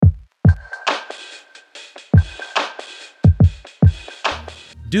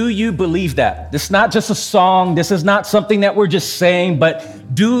Do you believe that? This is not just a song. This is not something that we're just saying,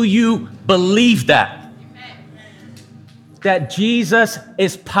 but do you believe that? That Jesus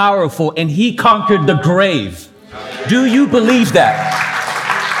is powerful and he conquered the grave. Do you believe that?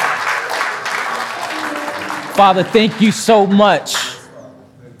 Father, thank you so much.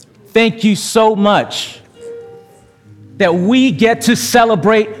 Thank you so much that we get to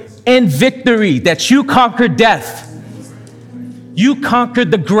celebrate in victory, that you conquered death. You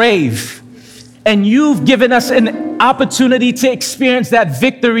conquered the grave, and you've given us an opportunity to experience that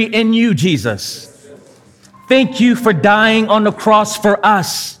victory in you, Jesus. Thank you for dying on the cross for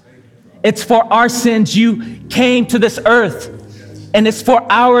us. It's for our sins you came to this earth, and it's for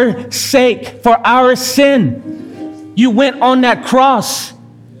our sake, for our sin. You went on that cross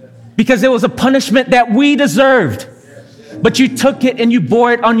because it was a punishment that we deserved, but you took it and you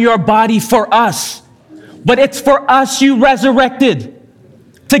bore it on your body for us. But it's for us you resurrected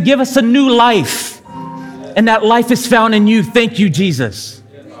to give us a new life. And that life is found in you. Thank you, Jesus.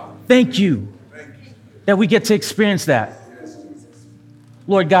 Thank you that we get to experience that.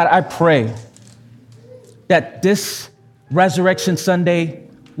 Lord God, I pray that this Resurrection Sunday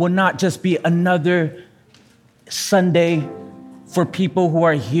will not just be another Sunday for people who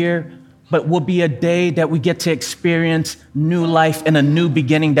are here, but will be a day that we get to experience new life and a new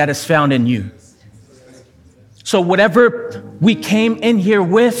beginning that is found in you. So whatever we came in here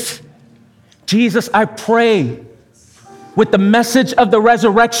with, Jesus, I pray with the message of the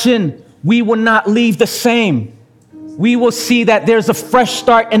resurrection, we will not leave the same. We will see that there's a fresh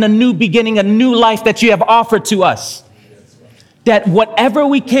start and a new beginning, a new life that you have offered to us. That whatever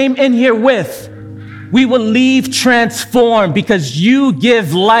we came in here with, we will leave transformed because you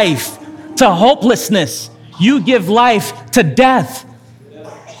give life to hopelessness. You give life to death.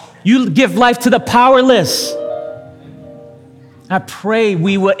 You give life to the powerless. I pray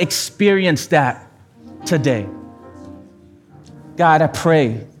we will experience that today. God, I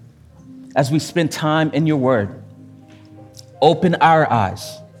pray as we spend time in your word, open our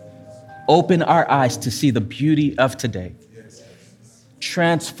eyes to see the beauty of today.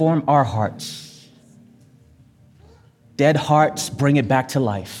 Transform our hearts. Dead hearts, bring it back to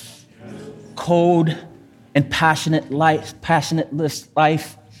life. Cold and passionateless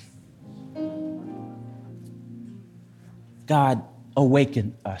life, God,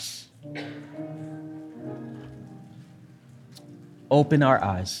 awaken us. Open our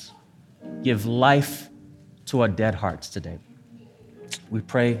eyes. Give life to our dead hearts today. We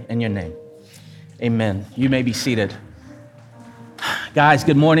pray in your name. Amen. You may be seated. Guys,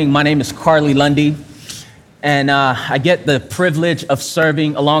 good morning. My name is Carly Lundi, and I get the privilege of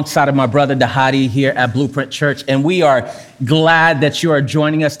serving alongside of my brother Dahadi here at Blueprint Church, and we are glad that you are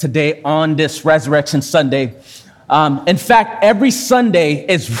joining us today on this Resurrection Sunday. In fact, every Sunday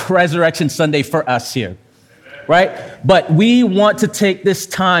is Resurrection Sunday for us here, right? But we want to take this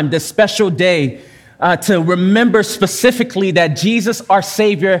time, this special day, to remember specifically that Jesus, our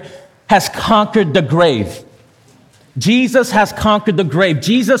Savior, has conquered the grave. Jesus has conquered the grave.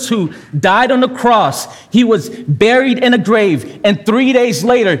 Jesus, who died on the cross, he was buried in a grave, and 3 days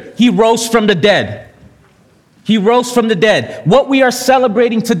later, he rose from the dead. He rose from the dead. What we are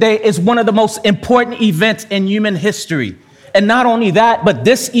celebrating today is one of the most important events in human history. And not only that, but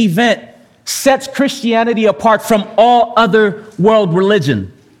this event sets Christianity apart from all other world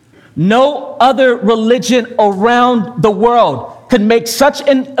religion. No other religion around the world could make such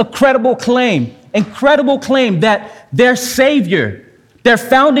an incredible claim that their Savior, their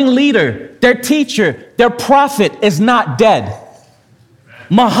founding leader, their teacher, their prophet is not dead.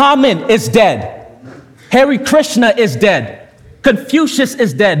 Muhammad is dead. Hare Krishna is dead. Confucius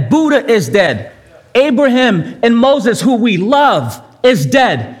is dead. Buddha is dead. Abraham and Moses, who we love, is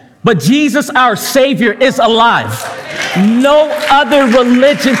dead. But Jesus, our Savior, is alive. No other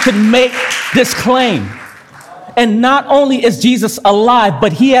religion could make this claim. And not only is Jesus alive,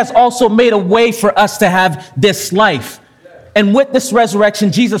 but he has also made a way for us to have this life. And with this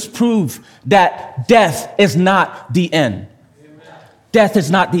resurrection, Jesus proved that death is not the end. Death is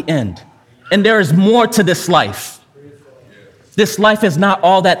not the end. And there is more to this life. This life is not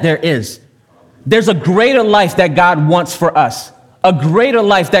all that there is. There's a greater life that God wants for us, a greater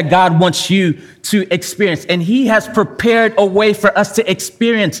life that God wants you to experience. And he has prepared a way for us to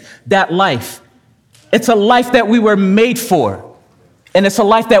experience that life. It's a life that we were made for. And it's a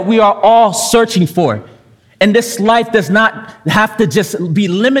life that we are all searching for. And this life does not have to just be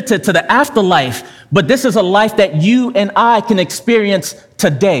limited to the afterlife, but this is a life that you and I can experience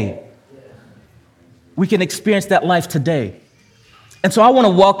today. We can experience that life today. And so I want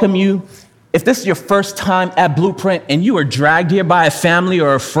to welcome you If this is your first time at Blueprint and you were dragged here by a family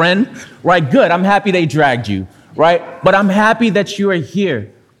or a friend, right, good, I'm happy they dragged you, right? But I'm happy that you are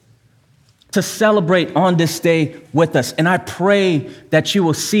here to celebrate on this day with us. And I pray that you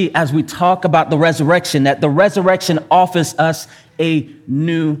will see as we talk about the resurrection, that the resurrection offers us a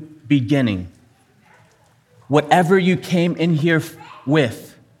new beginning. Whatever you came in here with,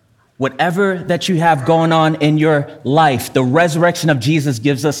 whatever that you have going on in your life, the resurrection of Jesus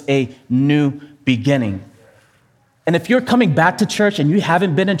gives us a new beginning. And if you're coming back to church and you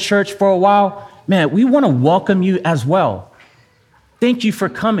haven't been in church for a while, man, we want to welcome you as well. Thank you for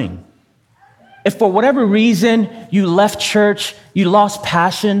coming. If for whatever reason you left church, you lost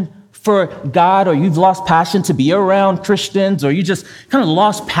passion for God, or you've lost passion to be around Christians, or you just kind of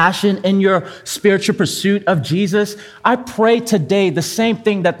lost passion in your spiritual pursuit of Jesus, I pray today the same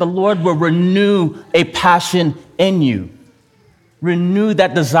thing, that the Lord will renew a passion in you. Renew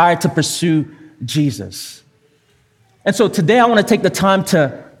that desire to pursue Jesus. And so today I want to take the time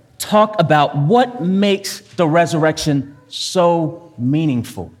to talk about what makes the resurrection so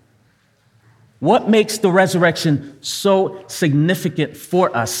meaningful. What makes the resurrection so significant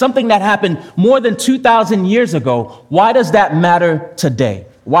for us? Something that happened more than 2,000 years ago. Why does that matter today?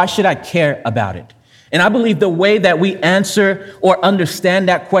 Why should I care about it? And I believe the way that we answer or understand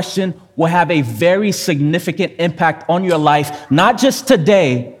that question will have a very significant impact on your life, not just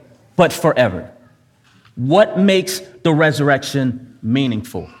today, but forever. What makes the resurrection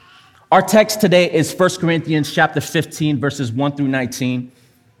meaningful? Our text today is 1 Corinthians chapter 15, verses 1 through 19.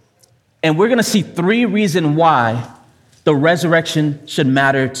 And we're going to see 3 reasons why the resurrection should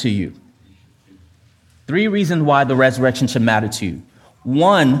matter to you. 3 reasons why the resurrection should matter to you.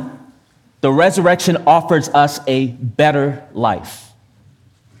 1, the resurrection offers us a better life.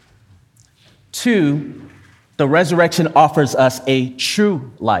 2, the resurrection offers us a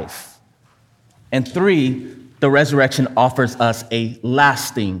true life. And 3, the resurrection offers us a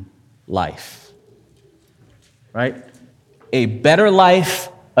lasting life. Right? A better life,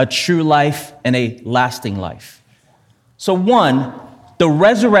 a true life, and a lasting life. So 1, the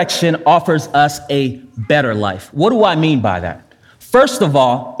resurrection offers us a better life. What do I mean by that? First of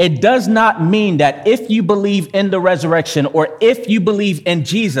all, it does not mean that if you believe in the resurrection or if you believe in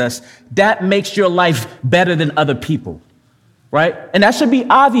Jesus, that makes your life better than other people, right? And that should be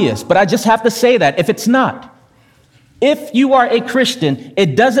obvious, but I just have to say that if it's not. If you are a Christian,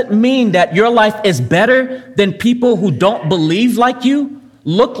 it doesn't mean that your life is better than people who don't believe like you,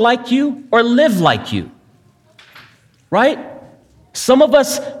 look like you, or live like you, right? Some of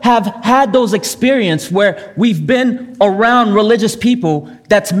us have had those experiences where we've been around religious people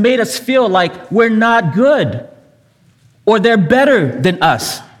that's made us feel like we're not good, or they're better than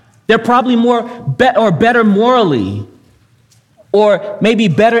us. They're probably better morally, or maybe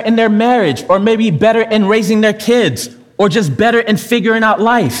better in their marriage, or maybe better in raising their kids, or just better in figuring out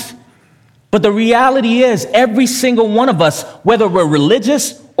life. But the reality is, every single one of us, whether we're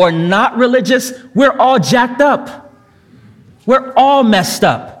religious or not religious, we're all jacked up. We're all messed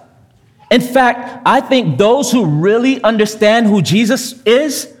up. In fact, I think those who really understand who Jesus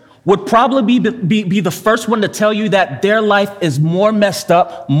is would probably be the first one to tell you that their life is more messed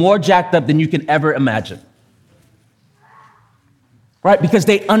up, more jacked up than you can ever imagine. Right? Because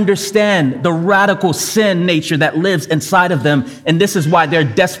they understand the radical sin nature that lives inside of them, and this is why they're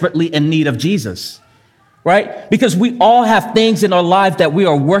desperately in need of Jesus. Right? Because we all have things in our life that we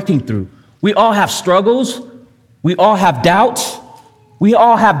are working through. We all have struggles. We all have doubts. We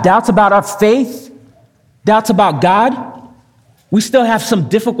all have doubts about our faith, doubts about God. We still have some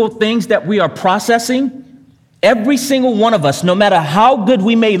difficult things that we are processing. Every single one of us, no matter how good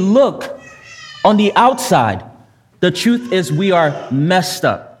we may look on the outside, the truth is we are messed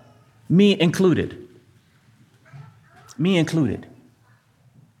up, me included. Me included.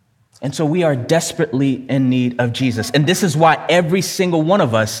 And so we are desperately in need of Jesus. And this is why every single one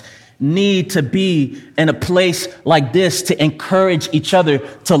of us need to be in a place like this to encourage each other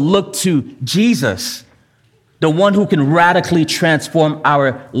to look to Jesus, the one who can radically transform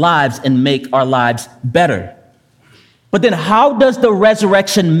our lives and make our lives better. But then how does the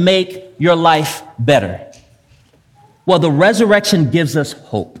resurrection make your life better? Well, the resurrection gives us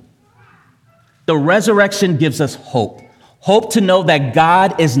hope. The resurrection gives us hope. Hope to know that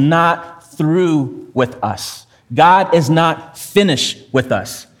God is not through with us. God is not finished with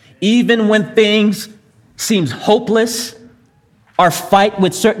us. Even when things seem hopeless, our fight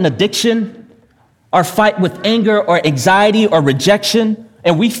with certain addiction, our fight with anger or anxiety or rejection,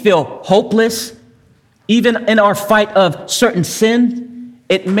 and we feel hopeless, even in our fight of certain sin,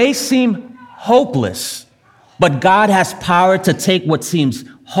 it may seem hopeless. But God has power to take what seems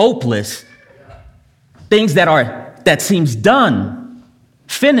hopeless things that seems done,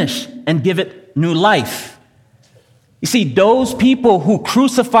 finish, and give it new life. You see, those people who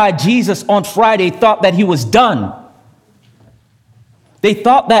crucified Jesus on Friday thought that he was done. They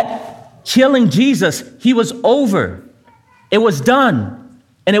thought that killing Jesus, he was over. It was done,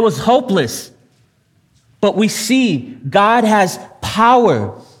 and it was hopeless. But we see God has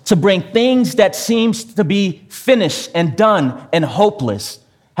power to bring things that seems to be finished and done and hopeless,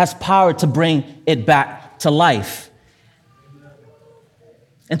 has power to bring it back to life.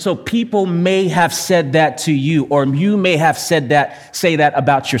 And so people may have said that to you, or you may have say that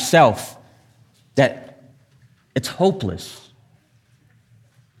about yourself, that it's hopeless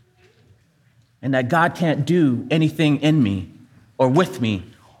and that God can't do anything in me or with me,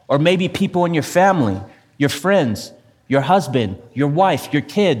 or maybe people in your family, your friends, your husband, your wife, your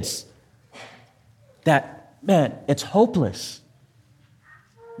kids, that, man, it's hopeless.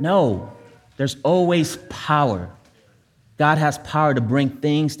 No, there's always power. God has power to bring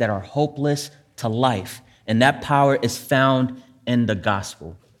things that are hopeless to life, and that power is found in the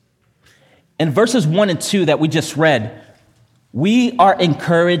gospel. In verses 1 and 2 that we just read, we are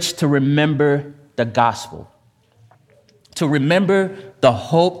encouraged to remember the gospel, to remember the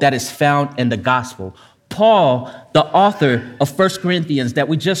hope that is found in the gospel. Paul, the author of 1 Corinthians that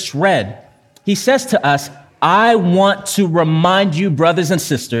we just read, he says to us, I want to remind you, brothers and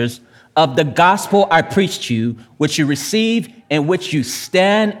sisters, of the gospel I preached to you, which you received, in which you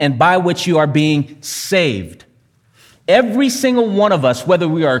stand, and by which you are being saved. Every single one of us, whether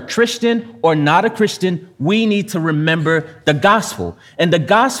we are a Christian or not a Christian, we need to remember the gospel. And the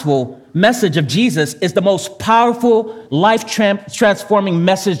gospel message of Jesus is the most powerful, life-transforming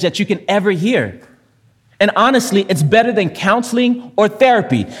message that you can ever hear. And honestly, it's better than counseling or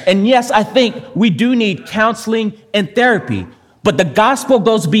therapy. And yes, I think we do need counseling and therapy. But the gospel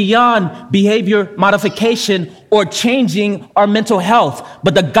goes beyond behavior modification or changing our mental health.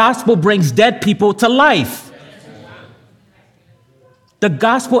 But the gospel brings dead people to life. The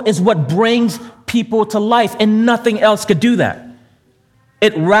gospel is what brings people to life, and nothing else could do that.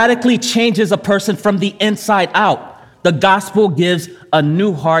 It radically changes a person from the inside out. The gospel gives a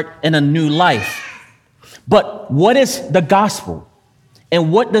new heart and a new life. But what is the gospel?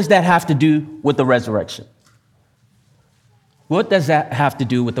 And what does that have to do with the resurrection? What does that have to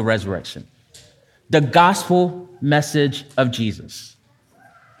do with the resurrection? The gospel message of Jesus.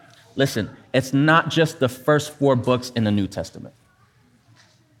 Listen, it's not just the first 4 books in the New Testament,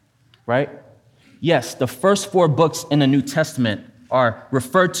 right? Yes, the first 4 books in the New Testament are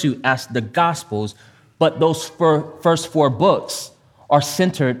referred to as the Gospels, but those first 4 books are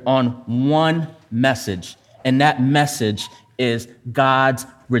centered on one message, and that message is God's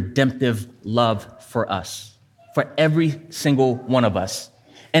redemptive love for us. For every single one of us.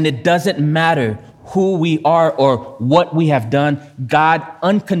 And it doesn't matter who we are or what we have done, God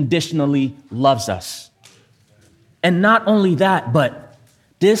unconditionally loves us. And not only that, but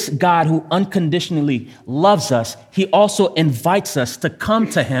this God who unconditionally loves us, he also invites us to come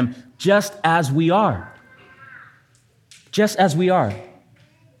to him just as we are. Just as we are.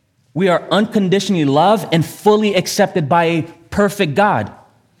 We are unconditionally loved and fully accepted by a perfect God.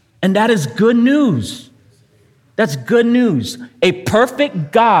 And that is good news. That's good news. A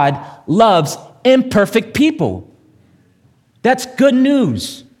perfect God loves imperfect people. That's good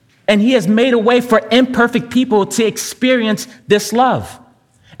news. And he has made a way for imperfect people to experience this love.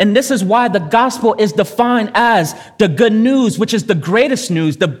 And this is why the gospel is defined as the good news, which is the greatest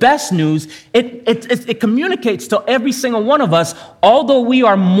news, the best news. It communicates to every single one of us, although we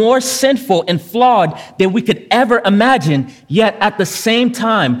are more sinful and flawed than we could ever imagine, yet at the same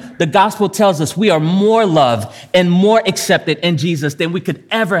time, the gospel tells us we are more loved and more accepted in Jesus than we could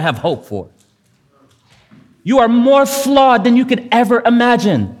ever have hoped for. You are more flawed than you could ever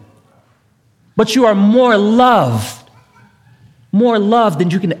imagine, but you are more loved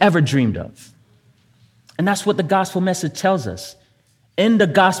than you can ever dreamed of. And that's what the gospel message tells us. In the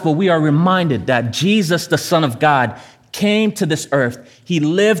gospel, we are reminded that Jesus, the Son of God, came to this earth. He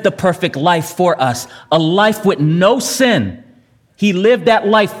lived the perfect life for us, a life with no sin. He lived that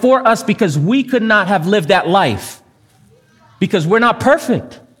life for us because we could not have lived that life because we're not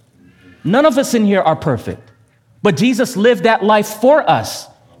perfect. None of us in here are perfect. But Jesus lived that life for us,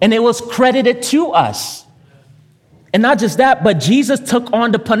 and it was credited to us. And not just that, but Jesus took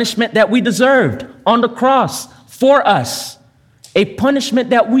on the punishment that we deserved on the cross for us. A punishment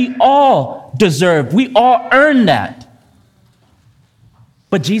that we all deserve. We all earned that.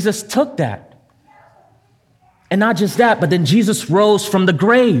 But Jesus took that. And not just that, but then Jesus rose from the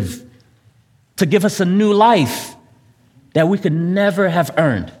grave to give us a new life that we could never have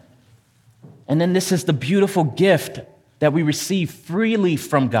earned. And then this is the beautiful gift that we receive freely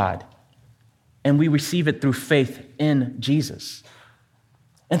from God. And we receive it through faith in Jesus.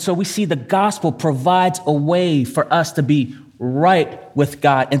 And so we see the gospel provides a way for us to be right with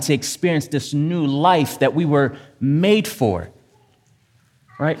God and to experience this new life that we were made for,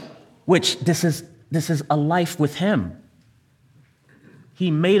 right? Which this is a life with him.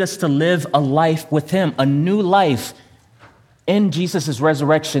 He made us to live a life with him, a new life in Jesus'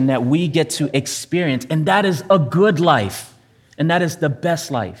 resurrection that we get to experience. And that is a good life. And that is the best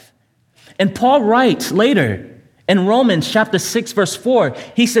life. And Paul writes later in Romans chapter 6, verse 4,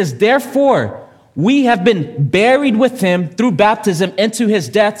 he says, therefore, we have been buried with him through baptism into his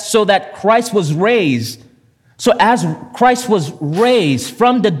death so that Christ was raised. So as Christ was raised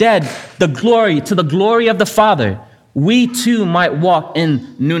from the dead, the glory of the Father, we too might walk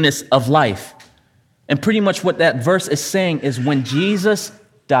in newness of life. And pretty much what that verse is saying is when Jesus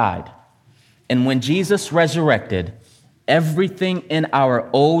died and when Jesus resurrected, everything in our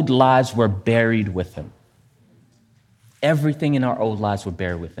old lives were buried with him. Everything in our old lives were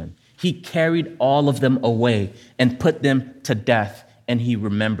buried with him. He carried all of them away and put them to death, and he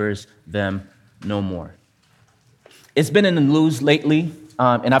remembers them no more. It's been in the news lately,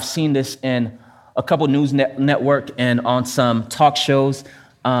 and I've seen this in a couple news network and on some talk shows.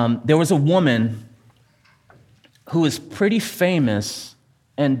 There was a woman who is pretty famous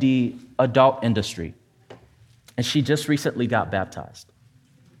in the adult industry, and she just recently got baptized.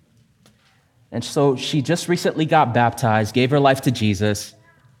 And so she just recently got baptized, gave her life to Jesus.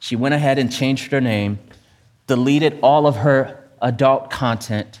 She went ahead and changed her name, deleted all of her adult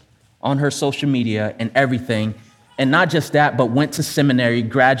content on her social media and everything. And not just that, but went to seminary,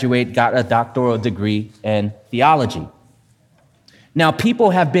 graduated, got a doctoral degree in theology. Now,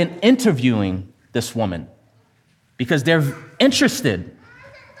 people have been interviewing this woman because they're interested.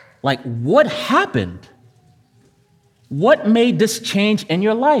 Like, what happened? What made this change in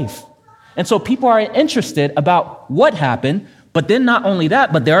your life? And so people are interested about what happened, but then not only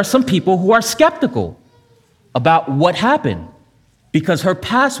that, but there are some people who are skeptical about what happened because her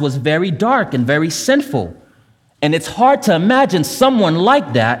past was very dark and very sinful. And it's hard to imagine someone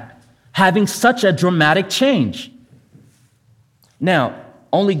like that having such a dramatic change. Now,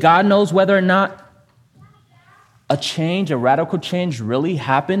 only God knows whether or not a radical change really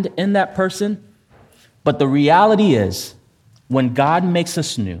happened in that person. But the reality is, when God makes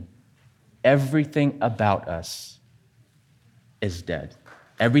us new, everything about us is dead.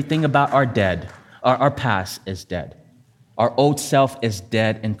 Everything about our past is dead. Our old self is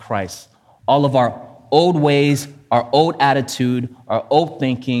dead in Christ. All of our old ways, our old attitude, our old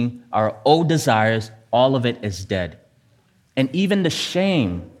thinking, our old desires, all of it is dead. And even the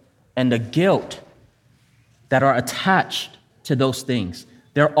shame and the guilt that are attached to those things,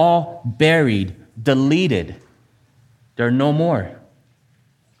 they're all buried, deleted. They're no more.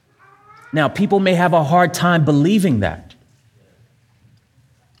 Now, people may have a hard time believing that.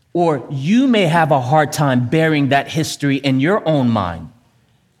 Or you may have a hard time bearing that history in your own mind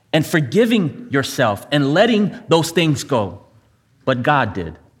and forgiving yourself and letting those things go. But God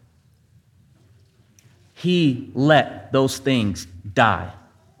did. He let those things die,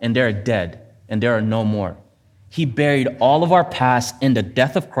 and they're dead, and there are no more. He buried all of our past in the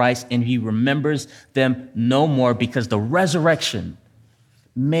death of Christ, and he remembers them no more because the resurrection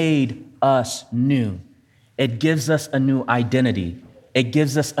made us new. It gives us a new identity. It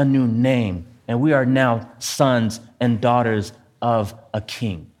gives us a new name, and we are now sons and daughters of a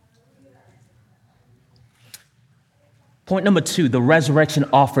king. Point number 2, the resurrection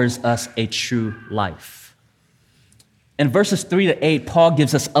offers us a true life. In verses 3-8, Paul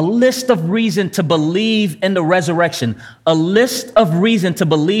gives us a list of reason to believe in the resurrection, a list of reason to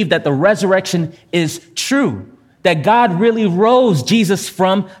believe that the resurrection is true, that God really rose Jesus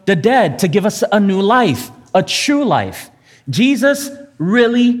from the dead to give us a new life, a true life. Jesus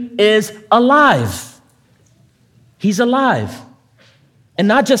really is alive. He's alive. And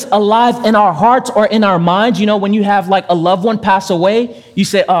not just alive in our hearts or in our minds. You know, when you have like a loved one pass away, you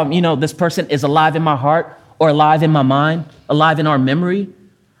say, this person is alive in my heart or alive in my mind, alive in our memory.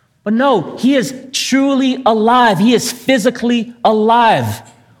 But no, he is truly alive. He is physically alive,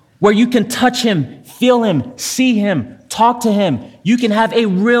 where you can touch him, feel him, see him, talk to him. You can have a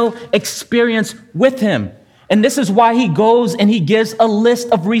real experience with him. And this is why he goes and he gives a list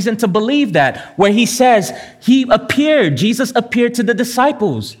of reason to believe that, where he says Jesus appeared to the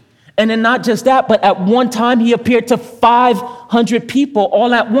disciples. And then not just that, but at one time he appeared to 500 people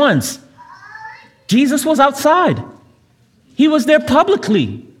all at once. Jesus was outside. He was there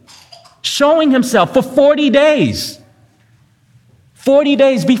publicly, showing himself for 40 days. 40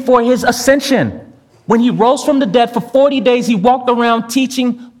 days before his ascension. When he rose from the dead, for 40 days, he walked around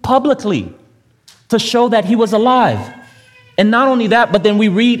teaching publicly to show that he was alive. And not only that, but then we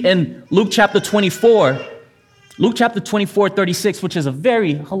read in Luke chapter 24, 36, which is a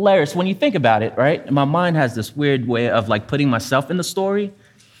very hilarious, when you think about it, right? And my mind has this weird way of like putting myself in the story.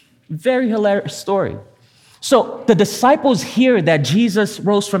 Very hilarious story. So the disciples hear that Jesus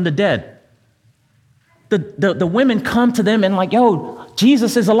rose from the dead. The women come to them and like, yo,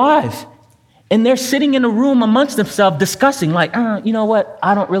 Jesus is alive. And they're sitting in a room amongst themselves discussing like, you know what?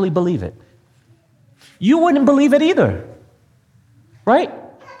 I don't really believe it. You wouldn't believe it either, right?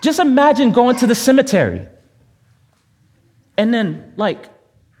 Just imagine going to the cemetery and then like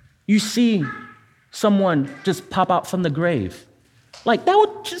you see someone just pop out from the grave. Like that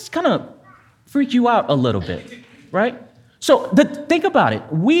would just kind of freak you out a little bit, right? So think about it.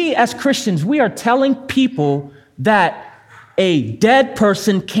 We as Christians, we are telling people that a dead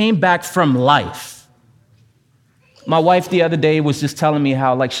person came back from life. My wife the other day was just telling me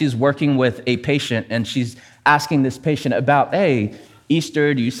how like she's working with a patient and she's asking this patient about, hey,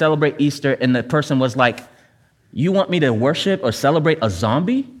 Easter, do you celebrate Easter? And the person was like, you want me to worship or celebrate a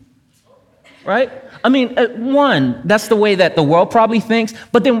zombie? Right? I mean, one, that's the way that the world probably thinks.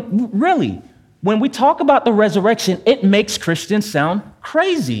 But then really, when we talk about the resurrection, it makes Christians sound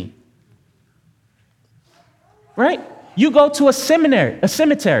crazy. Right? You go to a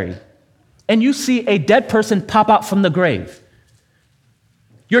cemetery, and you see a dead person pop out from the grave.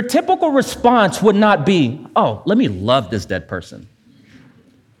 Your typical response would not be, oh, let me love this dead person.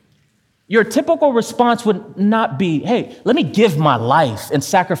 Your typical response would not be, hey, let me give my life and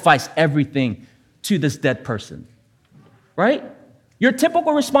sacrifice everything to this dead person, right? Your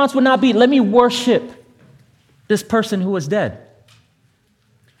typical response would not be, let me worship this person who is dead.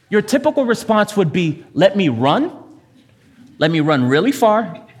 Your typical response would be, let me run really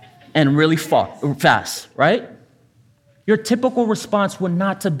far and really fast, right? Your typical response would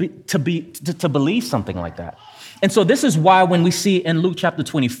not to believe something like that. And so this is why when we see in Luke chapter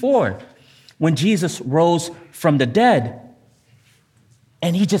 24, when Jesus rose from the dead,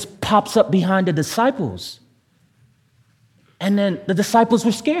 and he just pops up behind the disciples. And then the disciples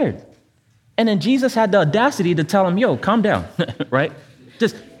were scared. And then Jesus had the audacity to tell them, yo, calm down, right?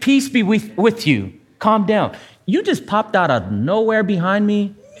 Just peace be with you. Calm down. You just popped out of nowhere behind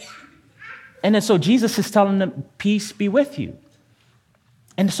me. And then so Jesus is telling them, peace be with you.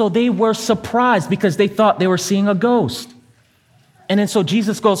 And so they were surprised because they thought they were seeing a ghost. And then so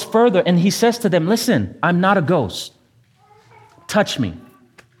Jesus goes further and he says to them, listen, I'm not a ghost. Touch me.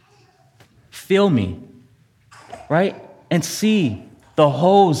 Feel me. Right? And see the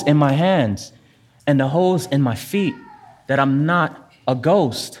holes in my hands and the holes in my feet, that I'm not a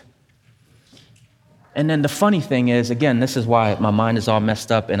ghost. And then the funny thing is, again, this is why my mind is all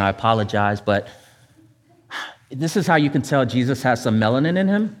messed up and I apologize, but this is how you can tell Jesus has some melanin in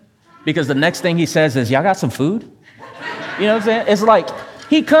him, because the next thing he says is, y'all got some food? You know what I'm saying? It's like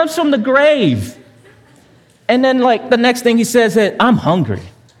he comes from the grave. And then like the next thing he says is, I'm hungry.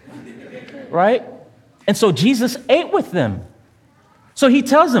 Right? And so Jesus ate with them. So he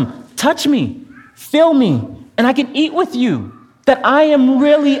tells them, touch me, feel me, and I can eat with you. That I am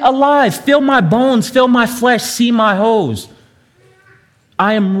really alive. Feel my bones, feel my flesh, see my holes.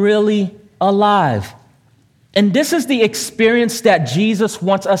 I am really alive. And this is the experience that Jesus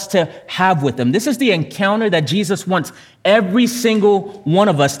wants us to have with him. This is the encounter that Jesus wants every single one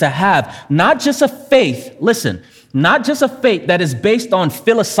of us to have. Not just a faith, listen, not just a faith that is based on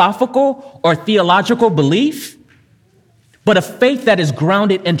philosophical or theological belief, but a faith that is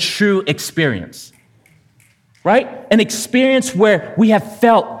grounded in true experience, right? An experience where we have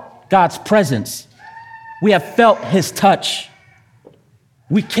felt God's presence. We have felt his touch.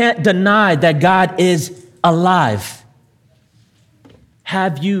 We can't deny that God is alive.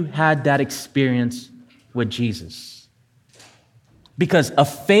 Have you had that experience with Jesus? Because a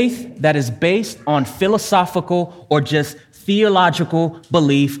faith that is based on philosophical or just theological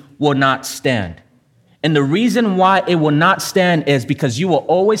belief will not stand. And the reason why it will not stand is because you will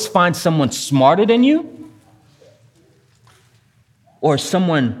always find someone smarter than you or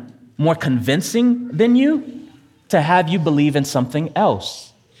someone more convincing than you to have you believe in something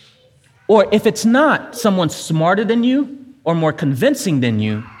else. Or if it's not someone smarter than you or more convincing than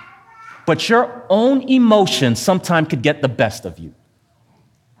you, but your own emotions sometimes could get the best of you.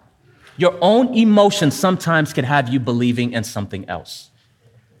 Your own emotions sometimes could have you believing in something else.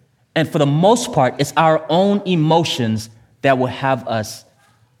 And for the most part, it's our own emotions that will have us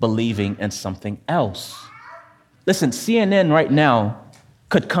believing in something else. Listen, CNN right now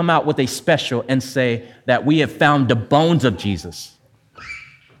could come out with a special and say that we have found the bones of Jesus.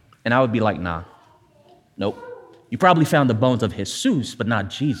 And I would be like, nah, nope. You probably found the bones of Jesus, but not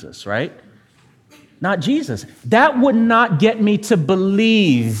Jesus, right? Not Jesus. That would not get me to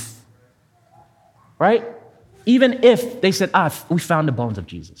believe, right? Even if they said, we found the bones of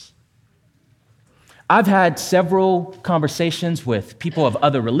Jesus. I've had several conversations with people of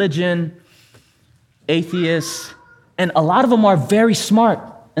other religion, atheists, and a lot of them are very smart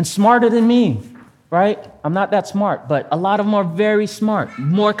and smarter than me, right? I'm not that smart, but a lot of them are very smart,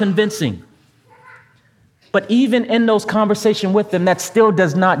 more convincing. But even in those conversations with them, that still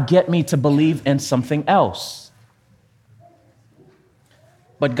does not get me to believe in something else.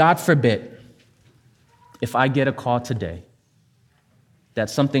 But God forbid, if I get a call today that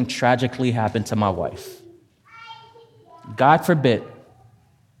something tragically happened to my wife. God forbid,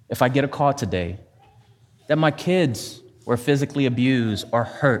 if I get a call today that my kids were physically abused or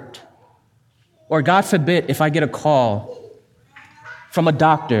hurt. Or God forbid, if I get a call from a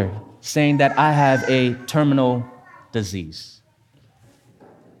doctor saying that I have a terminal disease.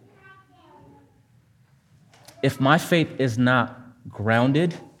 If my faith is not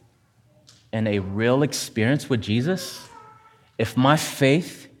grounded in a real experience with Jesus, if my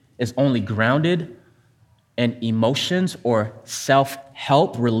faith is only grounded in emotions or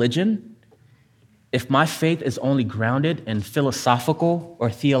self-help religion, if my faith is only grounded in philosophical or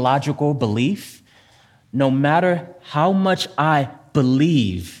theological belief, no matter how much I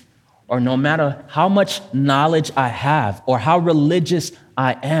believe, or no matter how much knowledge I have, or how religious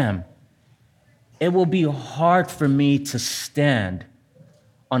I am, it will be hard for me to stand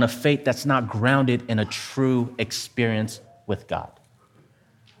on a faith that's not grounded in a true experience with God.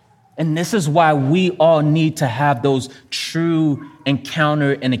 And this is why we all need to have those true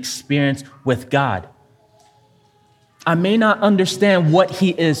encounter and experience with God. I may not understand what he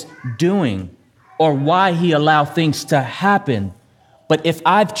is doing or why he allowed things to happen, but if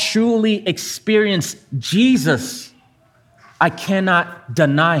I've truly experienced Jesus, I cannot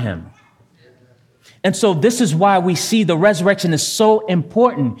deny him. And so this is why we see the resurrection is so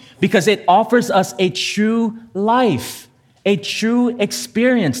important, because it offers us a true life, a true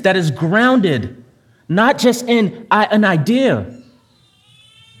experience that is grounded, not just in an idea,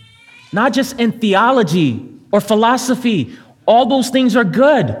 not just in theology or philosophy. All those things are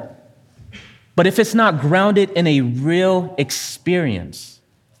good. But if it's not grounded in a real experience,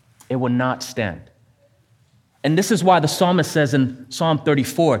 it will not stand. And this is why the psalmist says in Psalm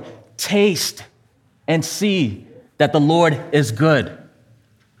 34, taste and see that the Lord is good.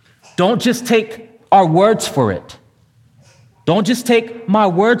 Don't just take our words for it. Don't just take my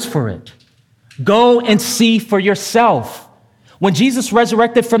words for it. Go and see for yourself. When Jesus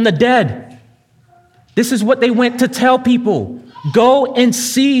resurrected from the dead, this is what they went to tell people. Go and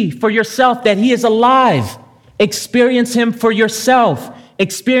see for yourself that he is alive. Experience him for yourself.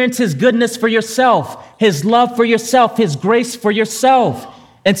 Experience his goodness for yourself, his love for yourself, his grace for yourself,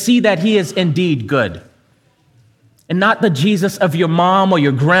 and see that he is indeed good. And not the Jesus of your mom or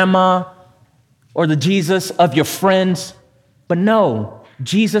your grandma or the Jesus of your friends, but no,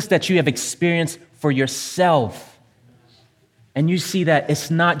 Jesus that you have experienced for yourself. And you see that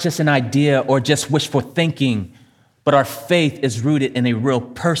it's not just an idea or just wishful thinking, but our faith is rooted in a real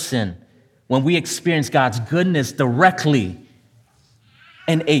person. When we experience God's goodness directly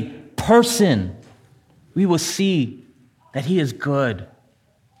in a person, we will see that he is good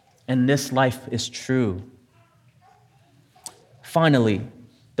and this life is true. Finally,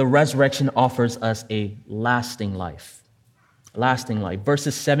 the resurrection offers us a lasting life. Lasting life.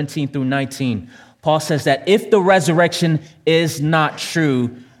 Verses 17 through 19, Paul says that if the resurrection is not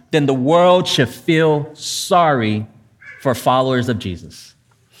true, then the world should feel sorry for followers of Jesus.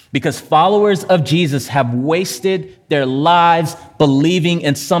 Because followers of Jesus have wasted their lives believing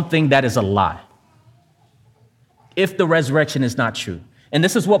in something that is a lie. If the resurrection is not true. And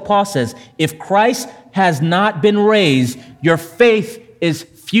this is what Paul says. If Christ has not been raised, your faith is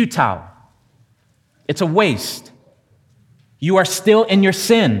futile. It's a waste. You are still in your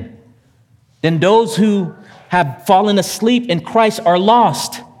sin. Then those who have fallen asleep in Christ are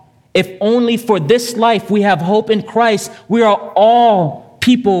lost. If only for this life we have hope in Christ, we are all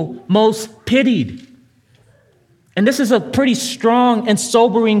people most pitied. And this is a pretty strong and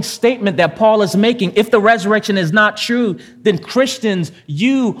sobering statement that Paul is making. If the resurrection is not true, then Christians,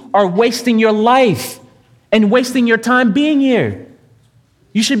 you are wasting your life and wasting your time being here.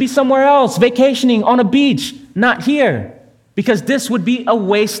 You should be somewhere else, vacationing on a beach, not here, because this would be a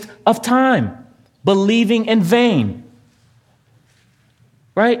waste of time, believing in vain.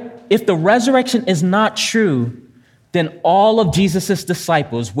 Right? If the resurrection is not true, then all of Jesus'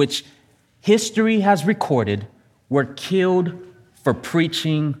 disciples, which history has recorded, were killed for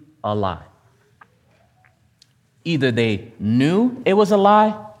preaching a lie. Either they knew it was a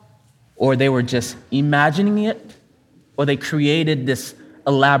lie, or they were just imagining it, or they created this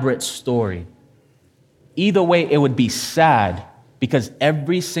elaborate story. Either way, it would be sad because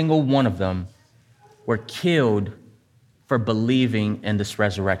every single one of them were killed for believing in this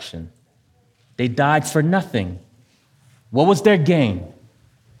resurrection. They died for nothing. What was their gain?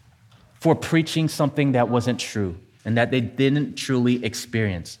 For preaching something that wasn't true and that they didn't truly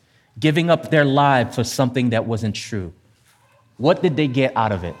experience, giving up their lives for something that wasn't true. What did they get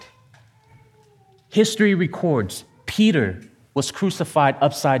out of it? History records Peter was crucified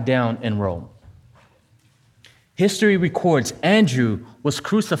upside down in Rome. History records Andrew was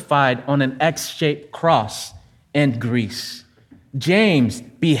crucified on an X-shaped cross in Greece. James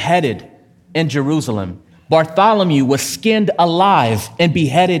beheaded in Jerusalem. Bartholomew was skinned alive and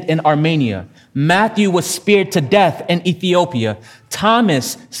beheaded in Armenia. Matthew was speared to death in Ethiopia.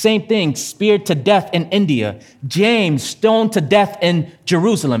 Thomas, same thing, speared to death in India. James, stoned to death in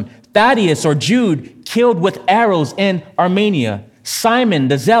Jerusalem. Thaddeus or Jude, killed with arrows in Armenia. Simon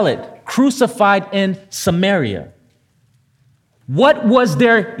the Zealot, crucified in Samaria. What was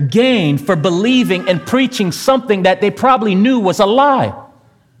their gain for believing and preaching something that they probably knew was a lie?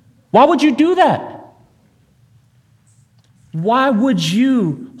 Why would you do that? Why would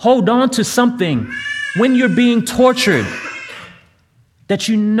you hold on to something when you're being tortured that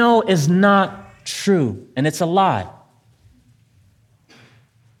you know is not true and it's a lie?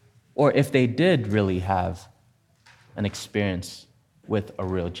 Or if they did really have an experience with a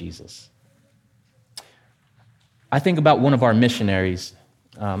real Jesus. I think about one of our missionaries.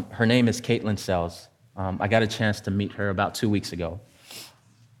 Her name is Caitlin Sells. I got a chance to meet her about 2 weeks ago.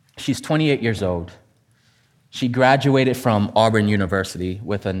 She's 28 years old. She graduated from Auburn University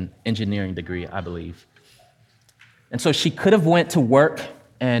with an engineering degree, I believe. And so she could have went to work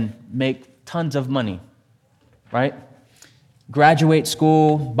and make tons of money, right? Graduate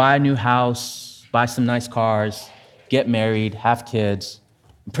school, buy a new house, buy some nice cars, get married, have kids,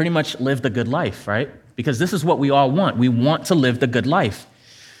 and pretty much live the good life, right? Because this is what we all want. We want to live the good life.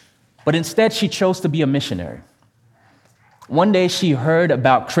 But instead, she chose to be a missionary. One day, she heard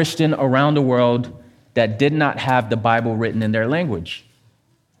about Christians around the world that did not have the Bible written in their language.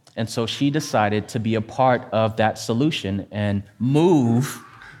 And so she decided to be a part of that solution and move,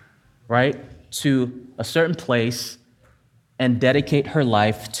 right, to a certain place and dedicate her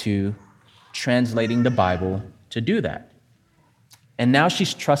life to translating the Bible to do that. And now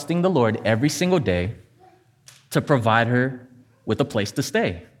she's trusting the Lord every single day to provide her with a place to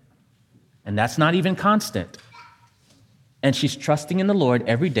stay. And that's not even constant. And she's trusting in the Lord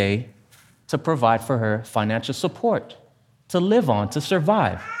every day to provide for her financial support, to live on, to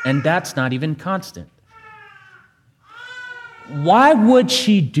survive. And that's not even constant. Why would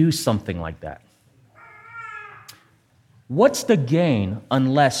she do something like that? What's the gain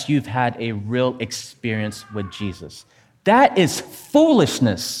unless you've had a real experience with Jesus? That is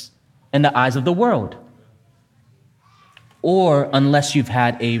foolishness in the eyes of the world. Or unless you've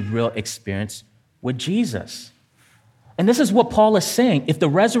had a real experience with Jesus. And this is what Paul is saying. If the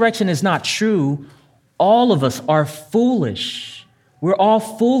resurrection is not true, all of us are foolish. We're all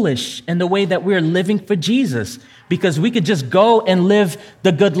foolish in the way that we're living for Jesus because we could just go and live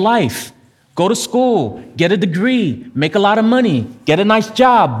the good life. Go to school, get a degree, make a lot of money, get a nice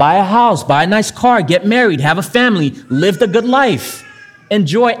job, buy a house, buy a nice car, get married, have a family, live the good life.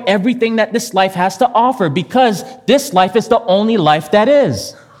 Enjoy everything that this life has to offer because this life is the only life that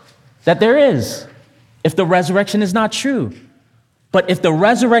there is. If the resurrection is not true. But if the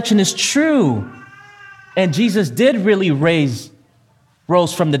resurrection is true, and Jesus did really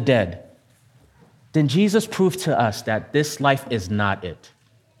rose from the dead, then Jesus proved to us that this life is not it.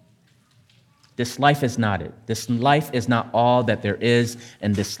 This life is not it. This life is not all that there is,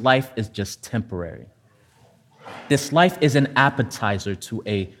 and this life is just temporary. This life is an appetizer to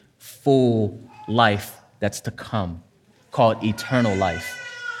a full life that's to come, called eternal life.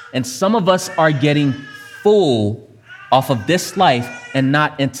 And some of us are getting full off of this life and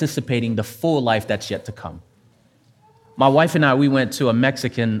not anticipating the full life that's yet to come. My wife and I, we went to a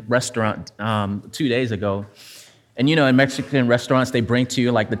Mexican restaurant 2 days ago. And you know, in Mexican restaurants, they bring to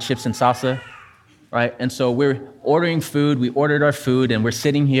you like the chips and salsa, right? And so we're ordering food. We ordered our food, and we're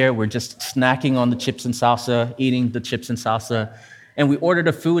sitting here. We're just snacking on the chips and salsa, eating the chips and salsa. And we ordered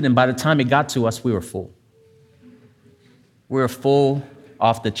the food, and by the time it got to us, we were full. We were full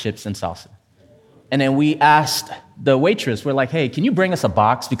off the chips and salsa. And then we asked the waitress, we're like, hey, can you bring us a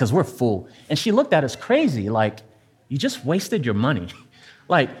box? Because we're full. And she looked at us crazy, like, you just wasted your money.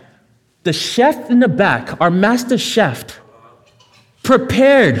 Like, the chef in the back, our master chef,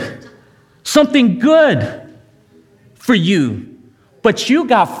 prepared something good for you, but you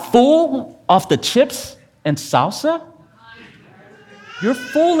got full off the chips and salsa? You're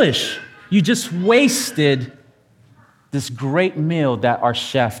foolish. You just wasted this great meal that our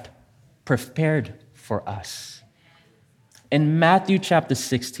chef prepared for us. In Matthew chapter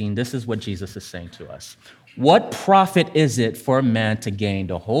 16, this is what Jesus is saying to us. What profit is it for a man to gain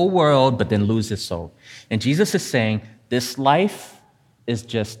the whole world but then lose his soul? And Jesus is saying, this life is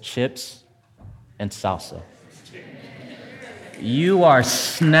just chips and salsa. You are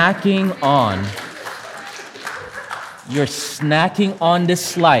snacking on. You're snacking on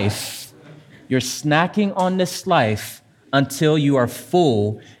this life. You're snacking on this life until you are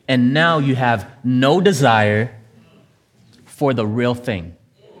full, and now you have no desire for the real thing.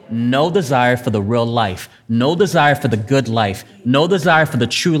 No desire for the real life. No desire for the good life. No desire for the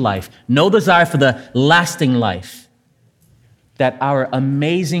true life. No desire for the lasting life that our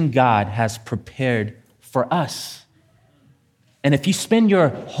amazing God has prepared for us. And if you spend your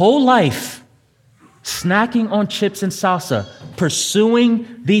whole life snacking on chips and salsa, pursuing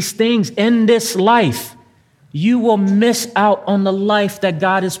these things in this life, you will miss out on the life that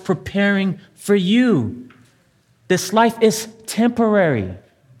God is preparing for you. This life is temporary.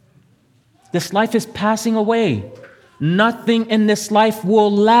 This life is passing away. Nothing in this life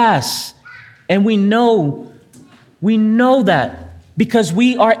will last. And we know that because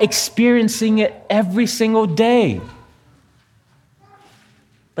we are experiencing it every single day.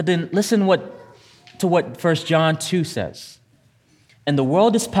 But then listen to what 1 John 2 says. And the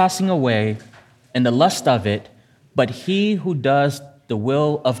world is passing away and the lust of it, but he who does the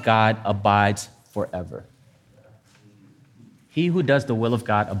will of God abides forever. He who does the will of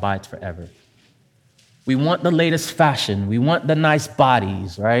God abides forever. We want the latest fashion. We want the nice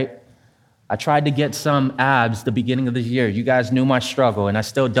bodies, right? I tried to get some abs the beginning of the year. You guys knew my struggle, and I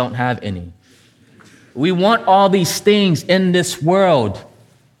still don't have any. We want all these things in this world.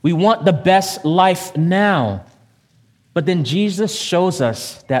 We want the best life now. But then Jesus shows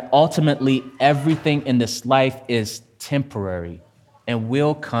us that ultimately everything in this life is temporary and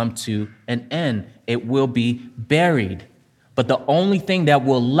will come to an end. It will be buried. But the only thing that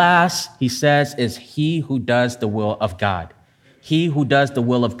will last, he says, is he who does the will of God. He who does the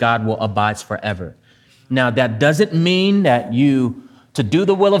will of God will abide forever. Now, that doesn't mean that to do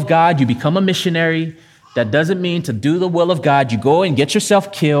the will of God, you become a missionary. That doesn't mean to do the will of God, you go and get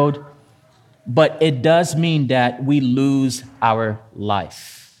yourself killed. But it does mean that we lose our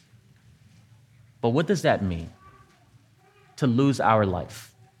life. But what does that mean? To lose our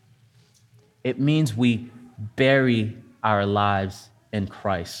life. It means we bury our lives in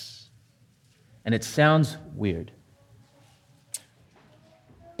Christ. And it sounds weird.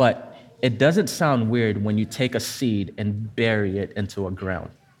 But it doesn't sound weird when you take a seed and bury it into a ground.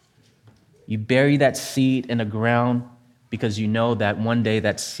 You bury that seed in the ground because you know that one day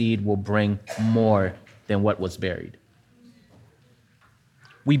that seed will bring more than what was buried.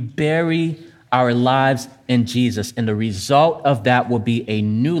 We bury our lives in Jesus, and the result of that will be a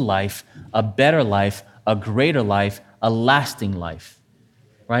new life, a better life, a greater life, a lasting life,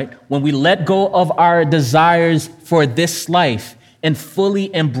 right? When we let go of our desires for this life and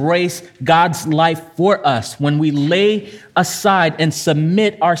fully embrace God's life for us, when we lay aside and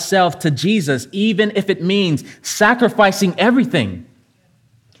submit ourselves to Jesus, even if it means sacrificing everything,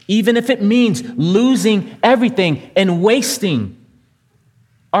 even if it means losing everything and wasting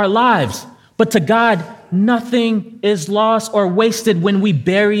our lives. But to God, nothing is lost or wasted when we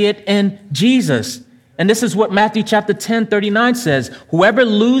bury it in Jesus. And this is what Matthew chapter 10:39 says, whoever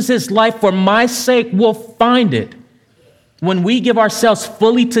loses life for my sake will find it. When we give ourselves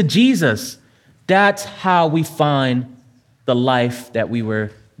fully to Jesus, that's how we find the life that we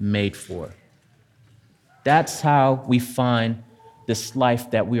were made for. That's how we find this life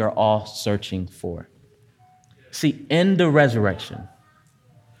that we are all searching for. See, in the resurrection,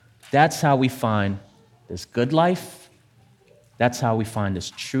 that's how we find this good life. That's how we find this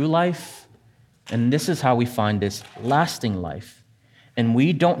true life. And this is how we find this lasting life. And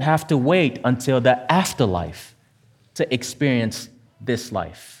we don't have to wait until the afterlife to experience this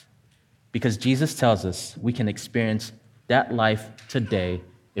life. Because Jesus tells us we can experience that life today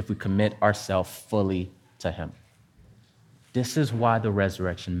if we commit ourselves fully to him. This is why the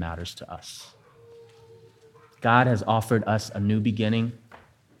resurrection matters to us. God has offered us a new beginning.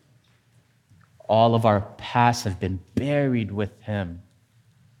 All of our past have been buried with him.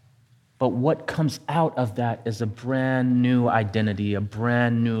 But what comes out of that is a brand new identity, a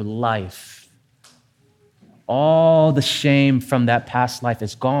brand new life. All the shame from that past life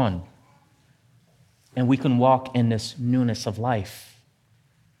is gone. And we can walk in this newness of life.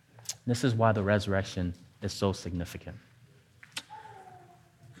 This is why the resurrection is so significant.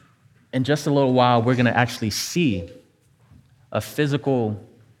 In just a little while, we're going to actually see a physical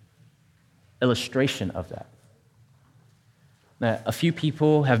illustration of that. Now, a few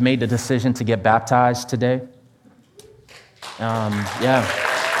people have made the decision to get baptized today. Yeah.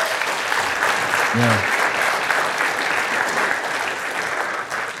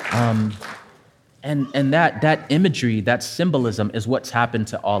 And that imagery, that symbolism is what's happened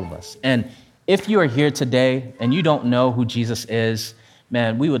to all of us. And if you are here today and you don't know who Jesus is,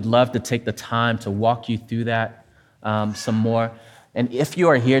 man, we would love to take the time to walk you through that some more. And if you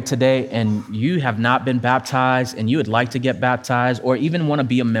are here today and you have not been baptized and you would like to get baptized or even want to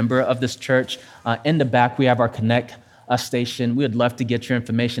be a member of this church, in the back we have our Connect station. We would love to get your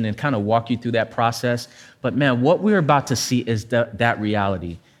information and kind of walk you through that process. But man, what we're about to see is that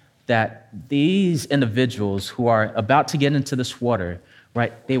reality, that these individuals who are about to get into this water,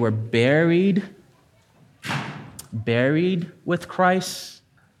 right, they were buried with Christ.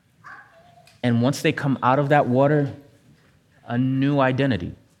 And once they come out of that water, a new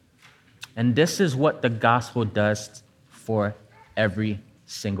identity. And this is what the gospel does for every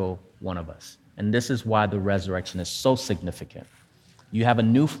single one of us. And this is why the resurrection is so significant. You have a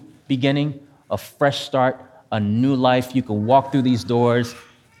new beginning, a fresh start, a new life. You can walk through these doors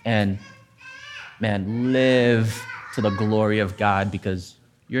and, man, live to the glory of God because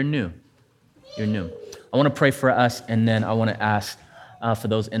you're new. You're new. I want to pray for us, and then I want to ask for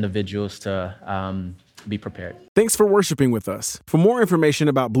those individuals to be prepared. Thanks for worshiping with us. For more information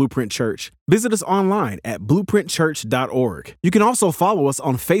about Blueprint Church, visit us online at blueprintchurch.org. You can also follow us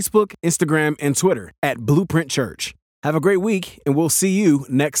on Facebook, Instagram, and Twitter at Blueprint Church. Have a great week, and we'll see you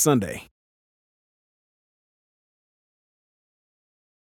next Sunday.